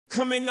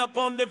Coming up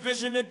on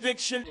Division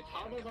Addiction.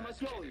 查到他妈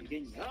教育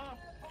给你啊！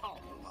操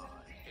你妈的！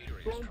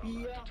装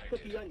逼呀、这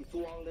逼让你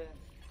装的，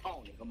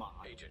操你个妈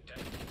的！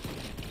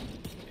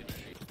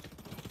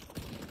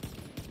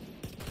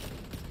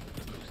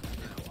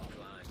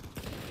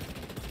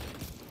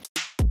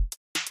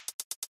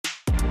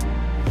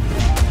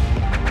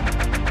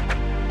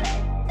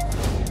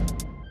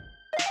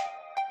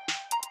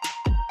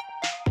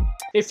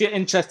 If you're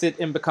interested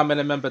in becoming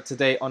a member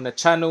today on the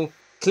channel,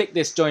 click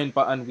this join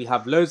button. We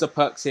have loads of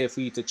perks here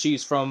for you to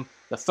choose from.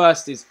 The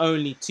first is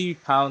only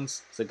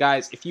 £2. So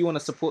guys, if you want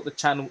to support the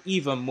channel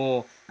even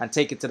more and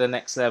take it to the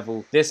next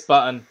level, this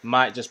button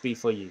might just be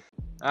for you.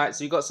 Alright,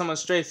 so you got someone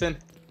strafing.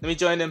 Let me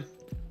join him.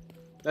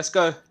 Let's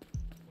go.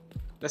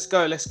 Let's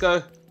go, let's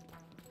go.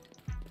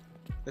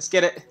 Let's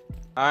get it.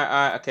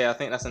 Alright, okay, I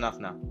think that's enough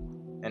now.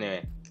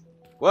 Anyway,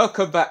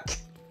 welcome back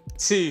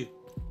to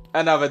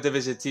another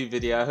Division 2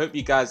 video. I hope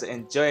you guys are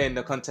enjoying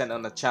the content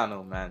on the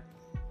channel, man.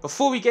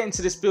 Before we get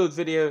into this build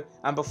video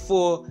and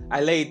before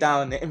I lay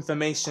down the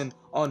information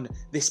on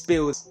this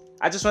build,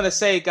 I just want to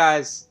say,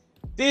 guys,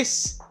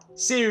 this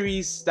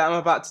series that I'm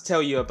about to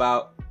tell you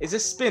about is a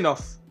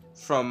spin-off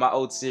from my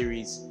old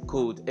series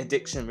called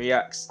Addiction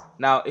Reacts.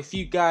 Now, if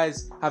you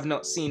guys have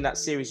not seen that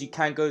series, you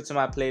can go to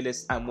my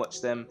playlist and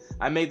watch them.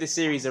 I made the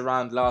series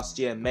around last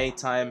year, May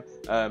time.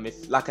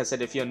 Like I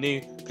said, if you're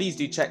new, please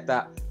do check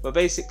that. But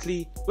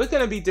basically, we're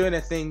going to be doing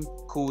a thing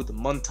called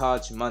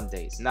Montage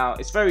Mondays. Now,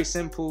 it's very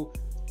simple.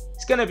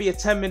 It's going to be a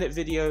 10-minute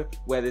video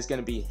where there's going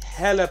to be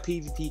hella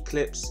PvP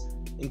clips,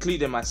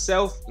 including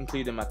myself,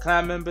 including my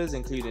clan members,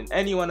 including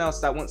anyone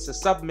else that wants to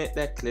submit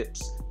their clips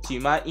to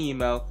my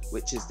email,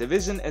 which is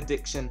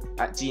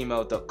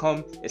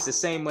divisionaddiction@gmail.com. It's the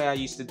same way I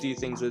used to do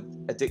things with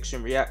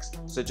Addiction Reacts.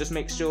 So just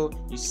make sure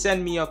you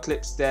send me your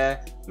clips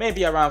there,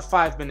 maybe around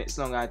 5 minutes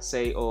long, I'd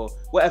say, or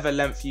whatever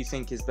length you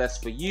think is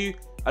best for you,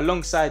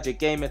 alongside your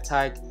gamer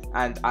tag,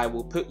 and I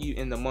will put you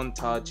in the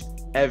montage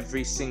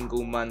every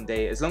single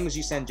Monday, as long as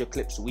you send your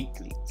clips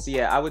weekly. So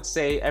yeah, I would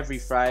say every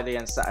Friday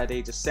and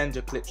Saturday, just send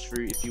your clips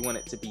through if you want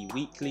it to be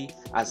weekly,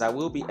 as I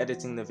will be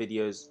editing the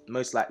videos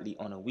most likely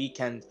on a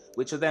weekend,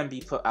 which will then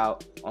be put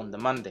out on the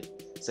Monday.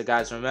 So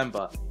guys,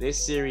 remember,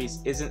 this series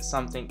isn't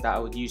something that I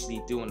would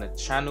usually do on the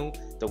channel.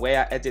 The way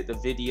I edit the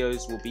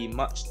videos will be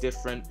much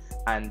different,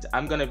 and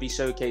I'm going to be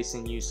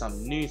showcasing you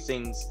some new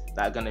things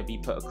that are going to be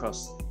put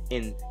across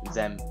in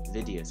them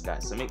videos,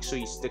 guys. So make sure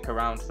you stick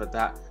around for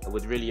that. I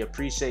would really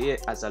appreciate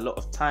it, as a lot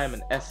of time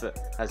and effort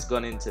has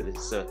gone into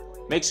this. So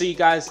make sure you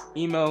guys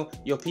email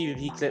your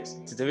PvP clips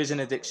to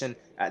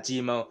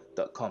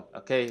divisionaddiction@gmail.com.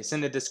 okay, it's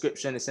in the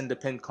description, it's in the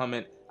pinned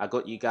comment. I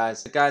got you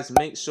guys. So guys,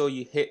 make sure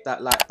you hit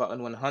that like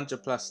button,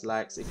 100+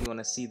 likes if you want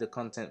to see the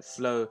content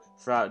flow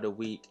throughout the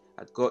week.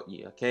 I got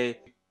you. Okay,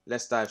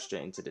 let's dive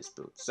straight into this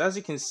build. So as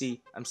you can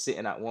see, I'm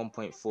sitting at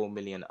 1.4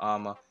 million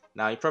armor.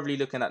 Now you're probably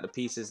looking at the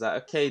pieces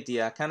like, okay,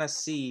 dear, I kind of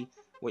see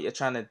what you're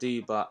trying to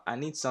do, but I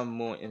need some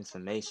more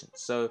information.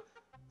 So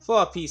for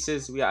our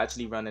pieces, we are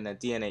actually running a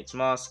DNH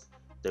mask,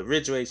 the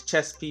Ridgeway's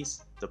chest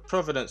piece, the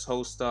Providence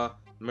holster,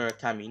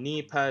 Murakami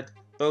knee pad,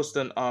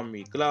 Boston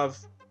armory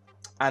glove,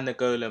 and the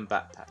Golem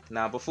backpack.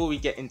 Now before we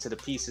get into the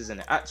pieces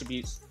and the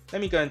attributes, let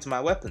me go into my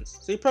weapons.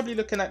 So you're probably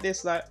looking at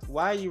this like,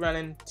 why are you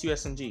running 2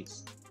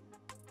 SMGs?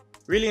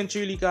 Really and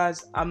truly,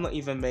 guys, I'm not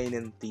even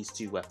maining these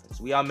 2 weapons.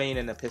 We are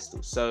maining a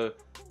pistol. So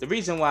the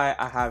reason why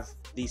I have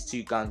these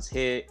 2 guns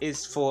here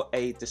is for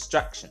a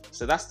distraction.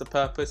 So that's the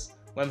purpose.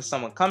 When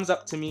someone comes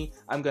up to me,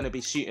 I'm going to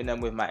be shooting them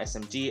with my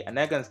SMG, and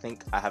they're going to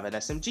think I have an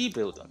SMG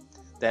build on.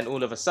 Then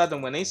all of a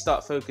sudden, when they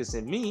start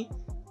focusing me,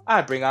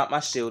 I bring out my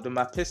shield and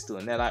my pistol,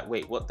 and they're like,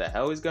 wait, what the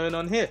hell is going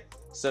on here?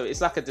 So it's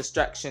like a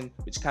distraction,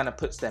 which kind of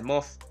puts them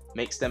off,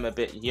 makes them a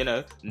bit, you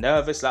know,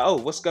 nervous, like, oh,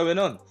 what's going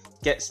on?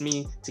 Gets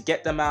me to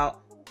get them out.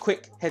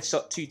 Quick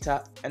headshot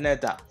 2-tap and they're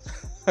done.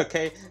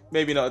 Okay,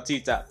 maybe not a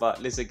 2-tap, but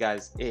listen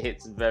guys, it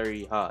hits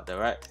very hard. All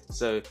right,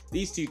 so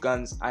these 2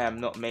 guns I am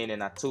not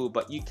maining at all,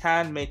 but you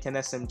can make an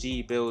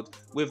SMG build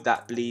with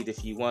that bleed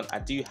if you want. I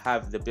do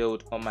have the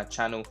build on my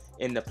channel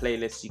in the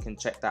playlist, you can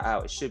check that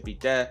out, it should be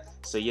there.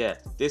 So yeah,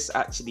 this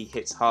actually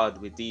hits hard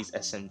with these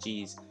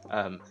SMGs.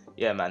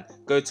 Yeah man,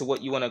 go to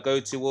what you want to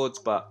go towards,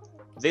 but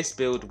this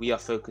build we are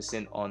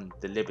focusing on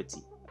the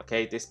Liberty.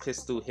 Okay, this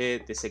pistol here,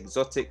 this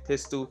exotic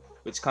pistol,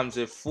 which comes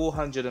with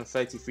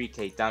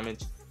 433k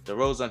damage. The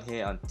rolls on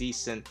here are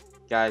decent.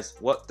 Guys,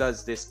 what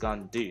does this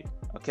gun do?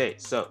 Okay,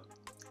 so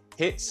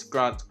hits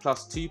grant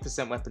plus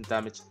 2% weapon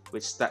damage,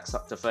 which stacks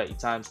up to 30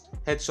 times.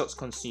 Headshots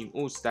consume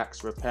all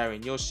stacks,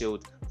 repairing your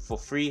shield for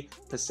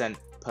 3%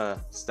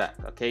 per stack.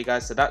 Okay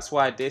guys, so that's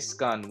why this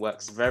gun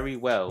works very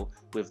well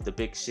with the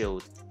big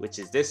shield, which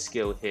is this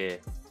skill here.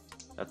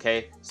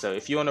 Okay, so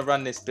if you want to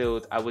run this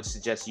build, I would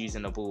suggest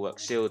using a bulwark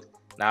shield.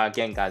 Now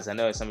again guys, I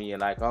know some of you are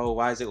like, oh,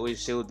 why is it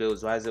always shield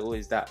builds, why is it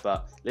always that?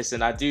 But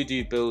listen, I do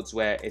builds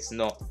where it's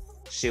not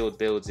shield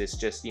builds, it's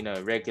just, you know,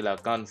 regular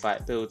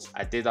gunfight builds.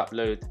 I did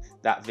upload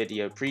that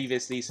video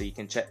previously, so you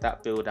can check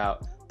that build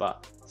out.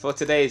 But for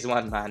today's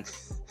one, man,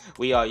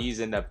 we are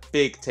using a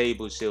big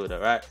table shield,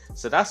 alright?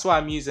 So that's why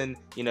I'm using,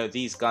 you know,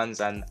 these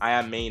guns, and I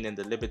am maining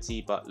the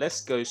Liberty. But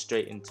let's go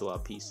straight into our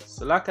pieces.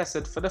 So like I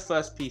said, for the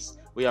first piece,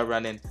 we are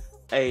running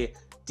a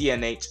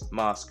DNH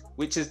mask,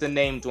 which is the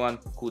named one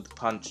called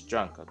Punch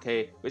Drunk,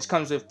 okay, which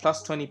comes with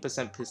plus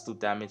 20% pistol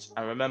damage.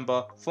 And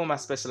remember, for my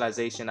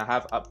specialization, I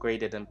have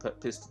upgraded and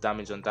put pistol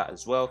damage on that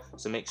as well,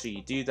 so make sure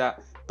you do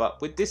that. But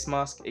with this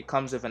mask, it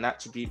comes with an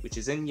attribute which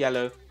is in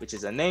yellow, which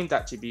is a named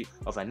attribute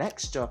of an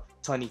extra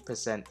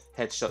 20%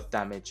 headshot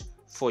damage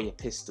for your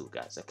pistol,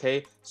 guys.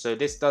 Okay, so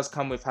this does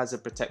come with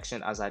hazard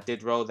protection, as I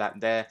did roll that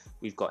there.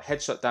 We've got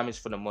headshot damage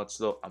for the mod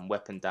slot and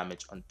weapon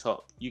damage on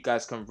top. You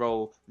guys can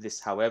roll this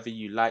however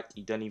you like.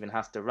 You don't even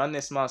have to run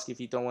this mask if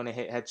you don't want to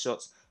hit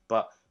headshots.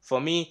 But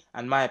for me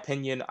and my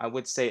opinion, I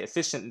would say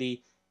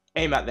efficiently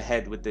aim at the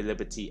head with the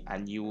Liberty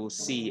and you will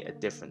see a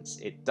difference.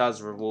 It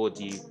does reward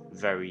you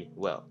very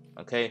well.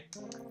 Okay,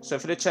 so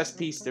for the chest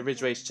piece, the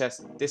Ridgeway's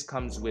chest, this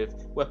comes with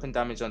weapon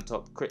damage on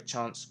top, crit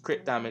chance,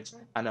 crit damage,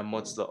 and a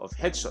mod slot of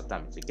headshot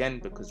damage, again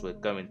because we're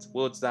going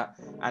towards that.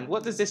 And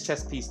what does this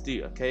chest piece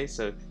do? Okay,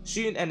 so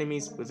shooting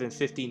enemies within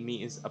 15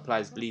 meters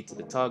applies bleed to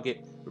the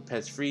target,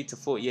 repairs 3 to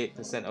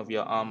 48% of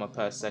your armor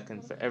per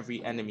second for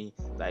every enemy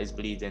that is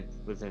bleeding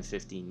within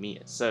 15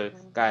 meters. So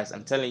guys,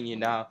 I'm telling you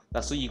now,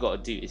 that's all you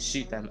got to do is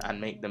shoot them and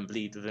make them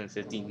bleed within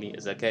 15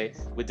 meters. Okay,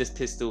 with this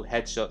pistol,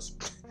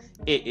 headshots,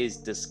 it is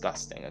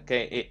disgusting.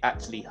 Okay, it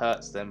actually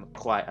hurts them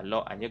quite a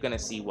lot, and you're gonna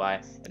see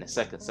why in a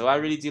second. So I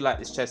really do like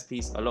this chest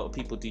piece. A lot of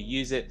people do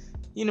use it.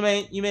 You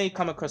may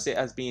come across it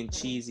as being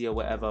cheesy or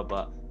whatever,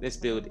 but this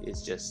build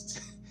is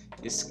just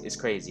it's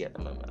crazy at the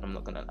moment, I'm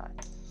not gonna lie.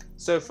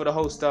 So for the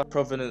holster,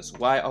 Providence,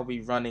 why are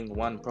we running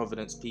one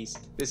Providence piece?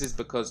 This is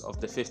because of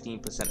the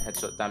 15%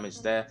 headshot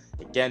damage there.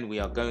 Again, we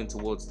are going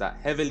towards that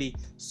heavily,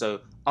 so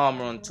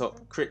armor on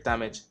top, crit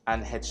damage,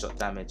 and headshot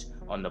damage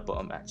on the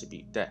bottom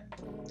attribute there.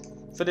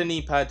 For the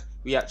knee pad,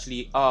 we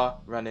actually are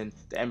running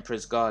the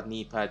Emperor's Guard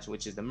knee pad,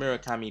 which is the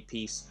Murakami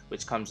piece,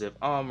 which comes with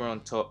armor on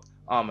top,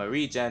 armor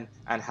regen,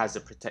 and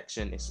hazard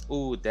protection. It's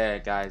all there,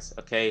 guys.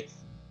 Okay,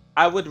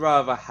 I would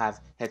rather have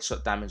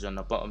headshot damage on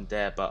the bottom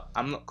there, but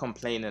I'm not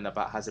complaining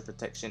about hazard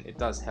protection. It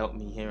does help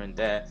me here and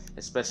there,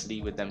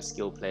 especially with them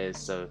skill players,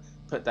 so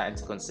put that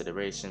into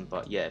consideration.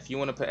 But yeah, if you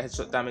want to put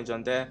headshot damage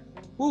on there,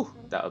 whoo,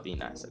 that would be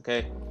nice.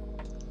 Okay,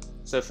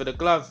 so for the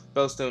glove,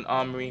 Bellstone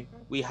Armory,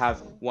 we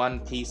have one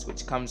piece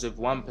which comes with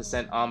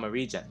 1% armor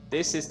regen.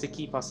 This is to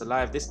keep us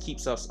alive. This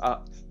keeps us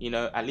up. You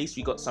know, at least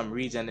we got some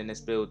regen in this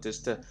build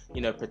just to,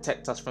 you know,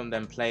 protect us from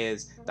them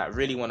players that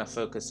really want to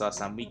focus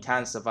us, and we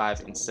can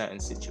survive in certain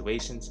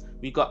situations.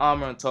 We got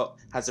armor on top,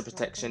 hazard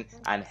protection,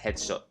 and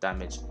headshot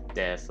damage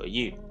there for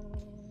you.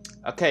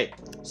 Okay,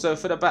 so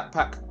for the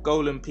backpack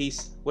golem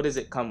piece, what does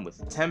it come with?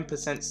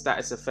 10%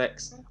 status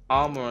effects,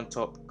 armor on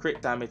top,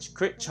 crit damage,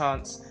 crit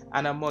chance,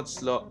 and a mod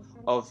slot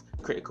of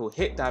critical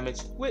hit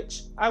damage,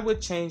 which I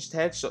would change to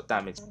headshot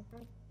damage.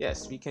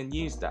 Yes, we can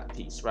use that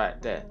piece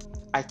right there.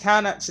 I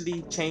can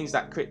actually change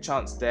that crit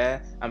chance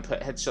there and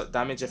put headshot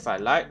damage if I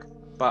like,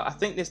 but I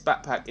think this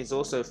backpack is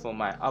also for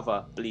my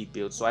other bleed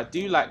build, so I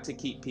do like to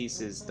keep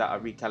pieces that are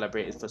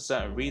recalibrated for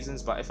certain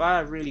reasons. But if I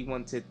really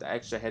wanted the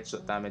extra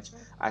headshot damage,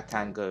 I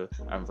can go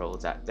and roll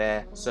that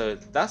there. So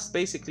that's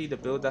basically the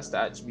build, that's the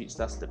attributes,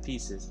 that's the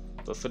pieces.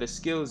 But for the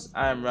skills,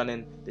 I am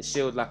running the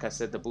shield. Like I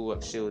said, the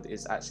bulwark shield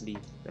is actually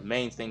the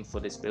main thing for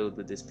this build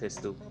with this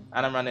pistol,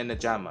 and I'm running the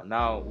jammer.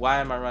 Now, why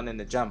am I running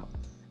the jammer?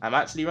 I'm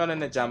actually running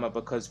the jammer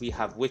because we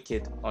have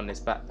Wicked on this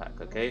backpack,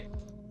 okay,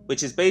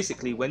 which is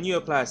basically when you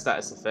apply a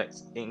status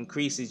effect, it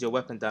increases your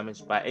weapon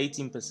damage by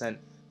 18%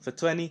 for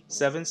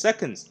 27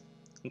 seconds.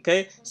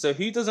 Okay, so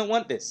who doesn't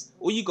want this?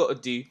 All you got to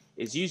do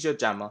is use your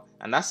jammer,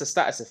 and that's a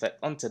status effect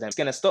onto them. It's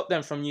going to stop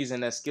them from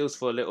using their skills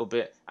for a little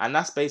bit, and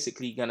that's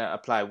basically going to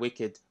apply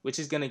Wicked, which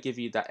is going to give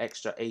you that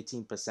extra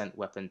 18%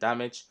 weapon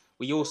damage.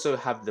 We also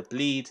have the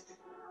bleed.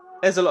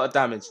 There's a lot of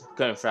damage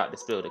going throughout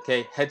this build,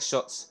 okay?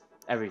 Headshots,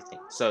 everything.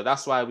 So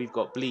that's why we've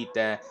got bleed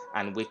there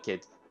and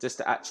Wicked, just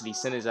to actually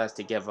synergize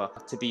together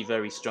to be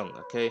very strong,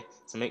 okay?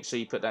 So make sure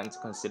you put that into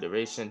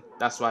consideration.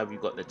 That's why we've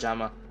got the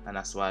jammer, and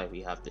that's why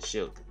we have the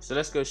shield. So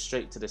let's go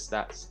straight to the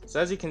stats. So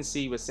as you can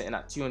see, we're sitting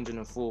at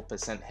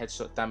 204%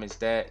 headshot damage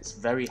there. It's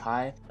very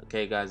high,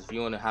 okay guys? If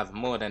you want to have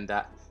more than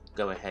that,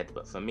 go ahead,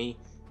 but for me,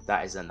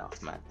 that is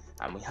enough, man.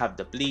 And we have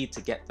the bleed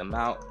to get them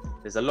out.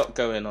 There's a lot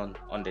going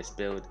on this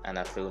build, and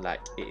I feel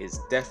like it is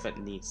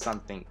definitely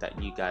something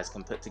that you guys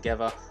can put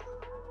together.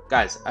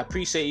 Guys, I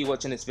appreciate you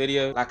watching this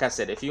video. Like I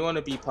said, if you want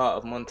to be part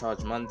of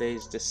Montage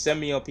Mondays, just send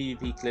me your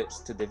PvP clips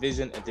to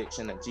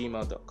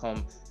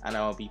divisionaddiction@gmail.com, and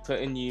I'll be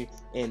putting you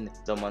in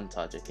the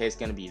montage, okay? It's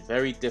going to be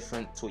very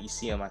different to what you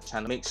see on my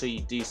channel. Make sure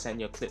you do send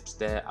your clips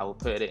there. I will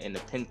put it in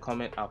the pinned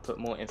comment. I'll put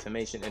more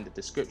information in the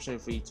description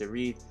for you to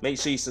read. Make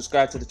sure you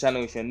subscribe to the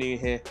channel if you're new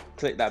here.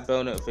 Click that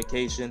bell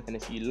notification, and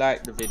if you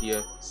like the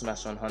video,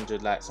 smash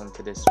 100 likes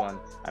onto this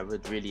one. I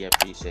would really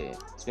appreciate it.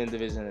 It's been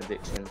Division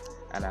Addiction,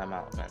 and I'm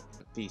out, man.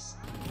 Peace.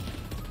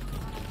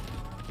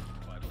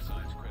 Vital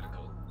signs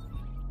critical.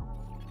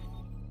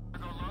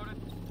 Cargo loaded.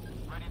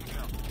 Ready to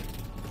go.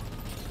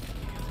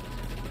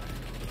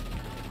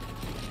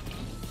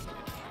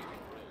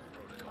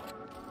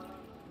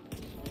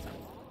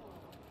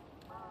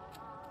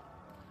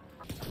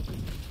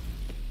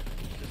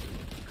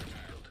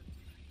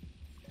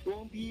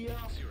 装逼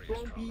呀，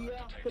装逼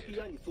呀，这逼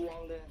让你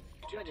装的，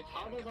让你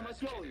尝尝他妈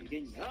教育给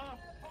你啊！